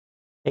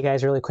Hey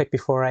guys, really quick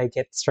before I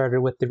get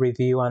started with the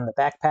review on the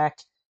backpack,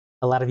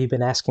 a lot of you have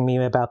been asking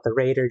me about the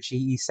Raider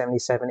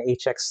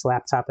GE77HX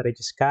laptop that I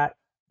just got.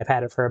 I've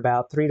had it for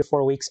about 3 to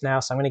 4 weeks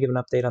now, so I'm going to give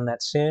an update on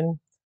that soon.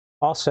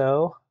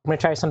 Also, I'm going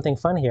to try something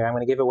fun here. I'm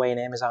going to give away an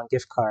Amazon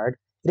gift card.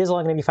 It is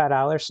only going to be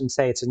 $5 and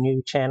say it's a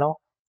new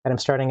channel that I'm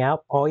starting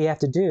out. All you have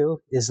to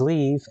do is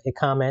leave a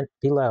comment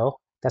below.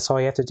 That's all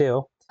you have to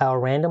do. I'll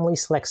randomly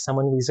select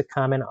someone who leaves a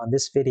comment on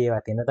this video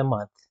at the end of the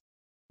month,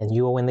 and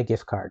you will win the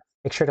gift card.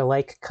 Make sure to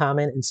like,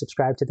 comment, and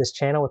subscribe to this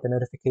channel with the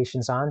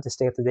notifications on to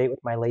stay up to date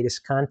with my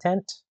latest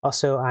content.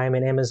 Also, I'm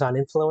an Amazon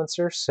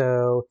influencer,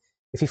 so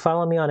if you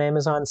follow me on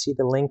Amazon, see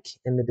the link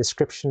in the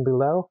description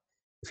below.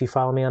 If you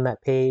follow me on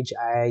that page,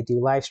 I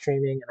do live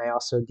streaming, and I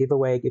also give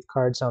away gift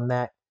cards on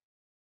that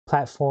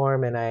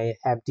platform, and I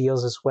have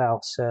deals as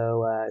well.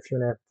 So if you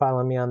want to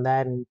follow me on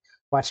that and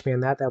watch me on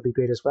that, that'll be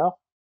great as well.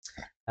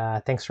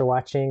 Thanks for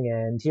watching,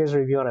 and here's a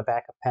review on a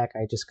backpack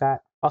I just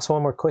got. Also,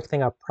 one more quick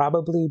thing, I'll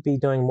probably be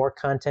doing more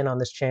content on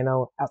this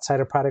channel outside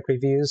of product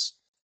reviews.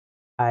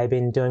 I've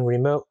been doing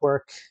remote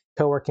work,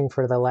 co-working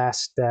for the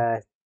last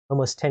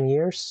almost 10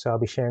 years, so I'll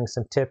be sharing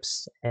some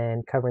tips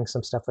and covering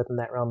some stuff within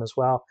that realm as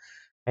well.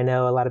 I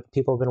know a lot of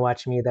people have been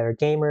watching me that are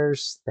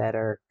gamers, that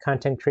are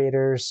content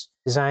creators,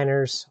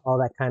 designers, all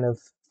that kind of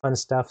fun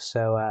stuff,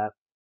 so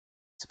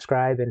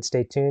subscribe and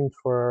stay tuned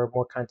for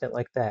more content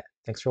like that.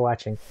 Thanks for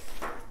watching.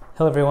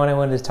 Hello everyone, I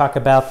wanted to talk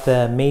about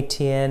the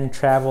Meitian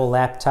travel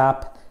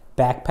laptop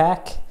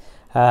backpack.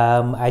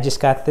 I just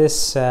got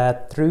this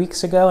 3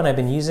 weeks ago and I've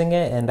been using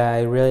it and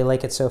I really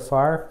like it so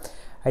far.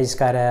 I just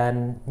got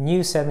a new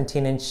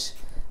 17-inch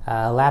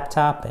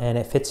laptop and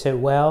it fits it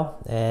well,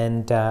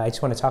 and I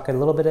just want to talk a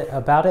little bit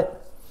about it.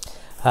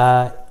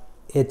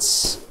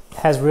 It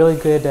has really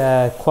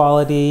good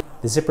quality.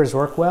 The zippers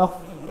work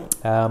well.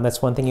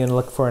 That's one thing you want to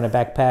look for in a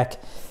backpack.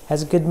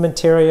 Has a good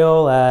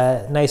material,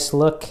 nice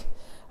look.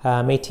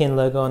 Meitian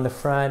logo on the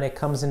front. It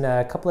comes in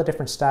a couple of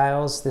different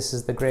styles. This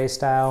is the gray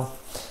style.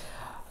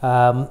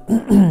 I'm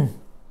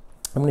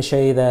going to show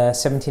you the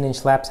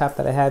 17-inch laptop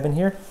that I have in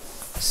here.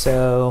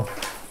 So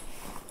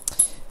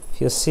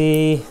if you'll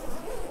see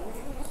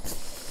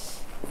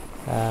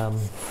a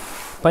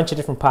bunch of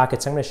different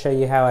pockets. I'm going to show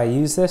you how I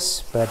use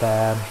this, but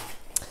I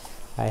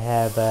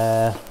have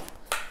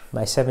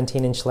my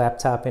 17-inch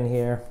laptop in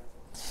here.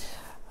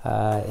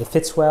 It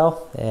fits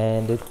well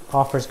and it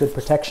offers good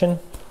protection.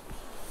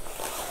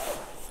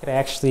 I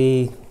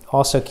actually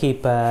also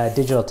keep a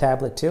digital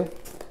tablet too.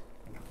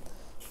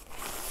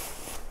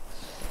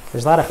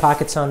 There's a lot of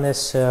pockets on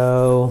this,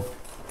 so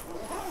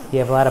you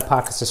have a lot of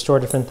pockets to store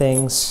different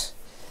things.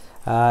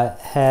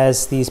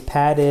 Has these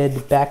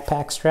padded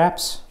backpack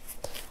straps.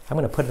 I'm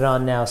going to put it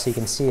on now so you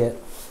can see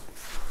it,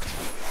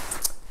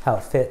 how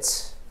it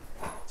fits.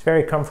 It's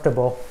very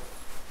comfortable.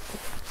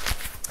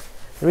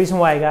 The reason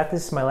why I got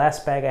this is my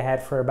last bag I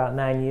had for about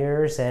 9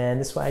 years,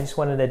 and this one I just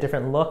wanted a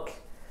different look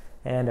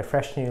and a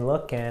fresh new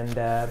look, and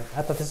I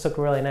thought this looked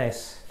really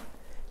nice.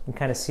 You can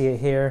kind of see it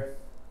here.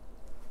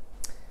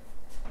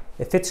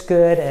 It fits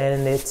good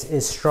and it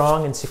is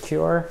strong and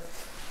secure.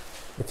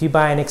 If you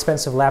buy an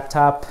expensive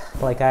laptop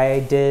like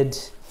I did,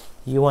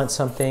 you want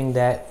something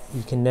that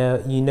you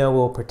know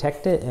will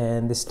protect it,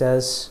 and this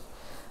does.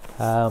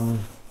 It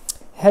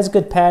has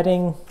good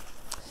padding,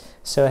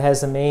 so it has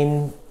the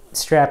main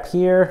strap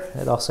here.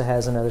 It also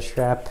has another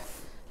strap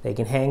that you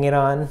can hang it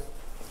on.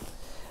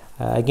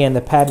 Again, the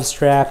padded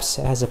straps.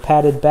 It has a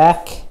padded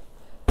back,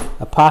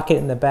 a pocket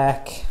in the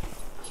back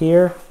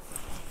here.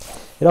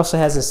 It also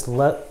has this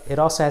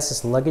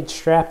luggage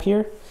strap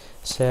here.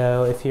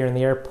 So if you're in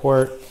the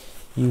airport,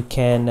 you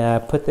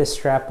can put this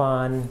strap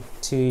on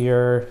to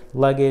your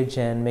luggage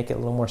and make it a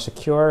little more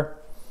secure.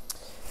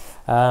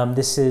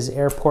 This is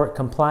airport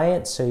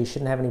compliant, so you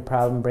shouldn't have any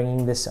problem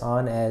bringing this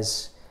on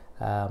as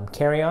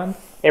carry-on.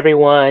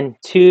 Everyone,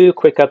 2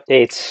 quick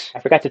updates.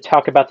 I forgot to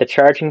talk about the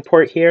charging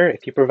port here.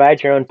 If you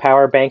provide your own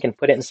power bank and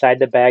put it inside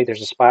the bag,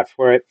 there's a spot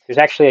for it. There's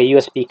actually a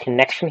USB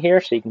connection here,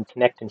 so you can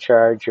connect and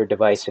charge your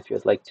device if you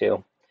would like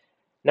to.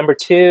 Number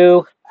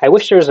 2, I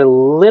wish there was a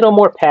little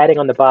more padding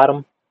on the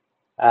bottom.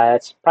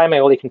 It's probably my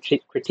only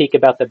critique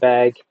about the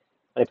bag.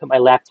 When I put my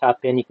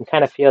laptop in, you can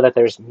kind of feel that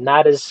there's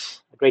not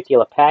as a great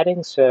deal of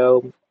padding,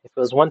 so if it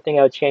was one thing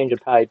I would change, it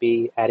would probably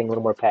be adding a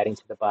little more padding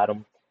to the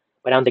bottom.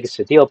 But I don't think it's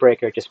a deal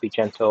breaker. Just be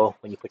gentle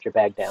when you put your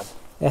bag down.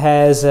 It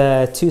has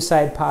 2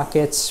 side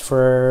pockets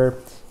for,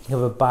 you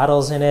have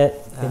bottles in it.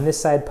 In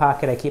this side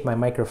pocket, I keep my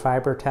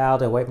microfiber towel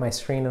to wipe my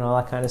screen and all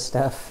that kind of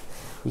stuff.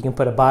 You can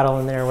put a bottle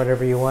in there,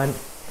 whatever you want.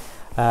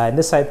 In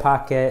this side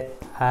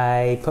pocket,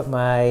 I put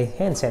my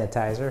hand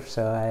sanitizer,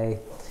 so I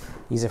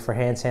use it for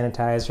hand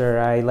sanitizer.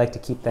 I like to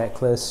keep that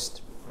close.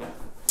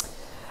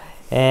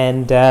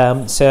 And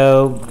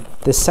so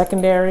the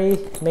secondary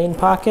main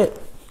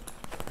pocket,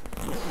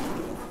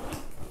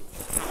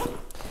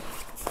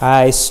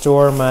 I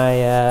store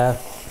my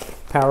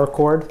power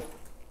cord.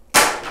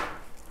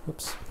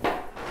 Oops.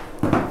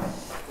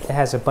 It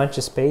has a bunch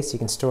of space. You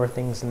can store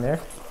things in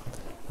there.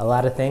 A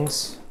lot of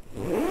things.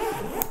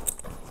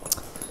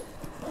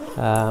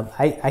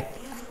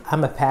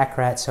 I'm a pack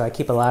rat, so I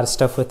keep a lot of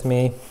stuff with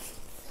me.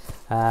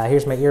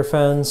 Here's my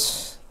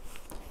earphones.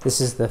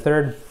 This is the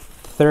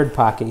third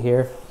pocket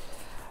here.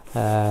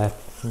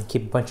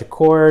 Keep a bunch of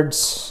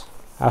cords.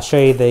 I'll show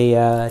you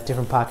the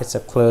different pockets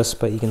up close,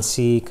 but you can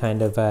see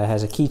kind of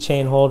has a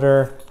keychain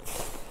holder.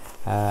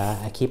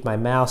 I keep my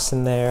mouse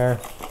in there.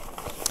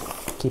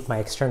 Keep my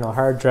external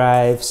hard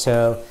drive.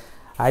 So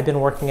I've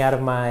been working out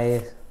of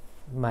my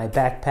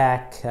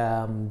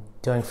backpack,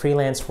 doing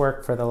freelance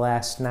work for the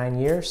last 9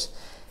 years,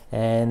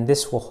 and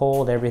this will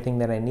hold everything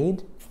that I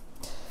need.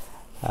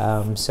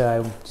 So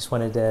I just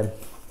wanted to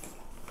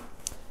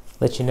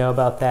let you know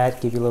about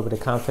that, give you a little bit of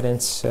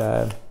confidence.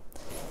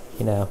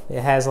 You know,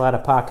 it has a lot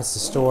of pockets to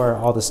store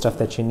all the stuff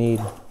that you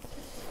need.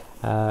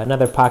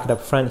 Another pocket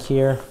up front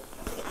here.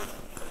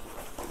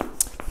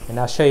 And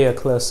I'll show you a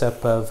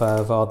close-up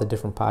of all the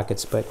different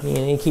pockets, but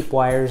you keep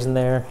wires in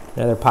there.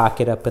 Another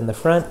pocket up in the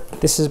front.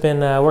 This has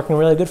been working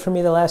really good for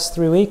me the last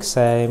 3 weeks.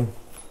 I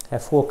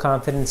have full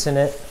confidence in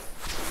it,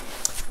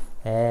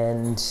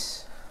 and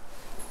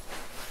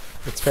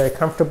it's very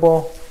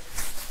comfortable,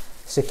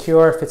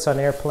 secure, fits on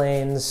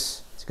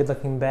airplanes. It's a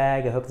good-looking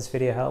bag. I hope this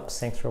video helps.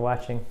 Thanks for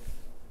watching.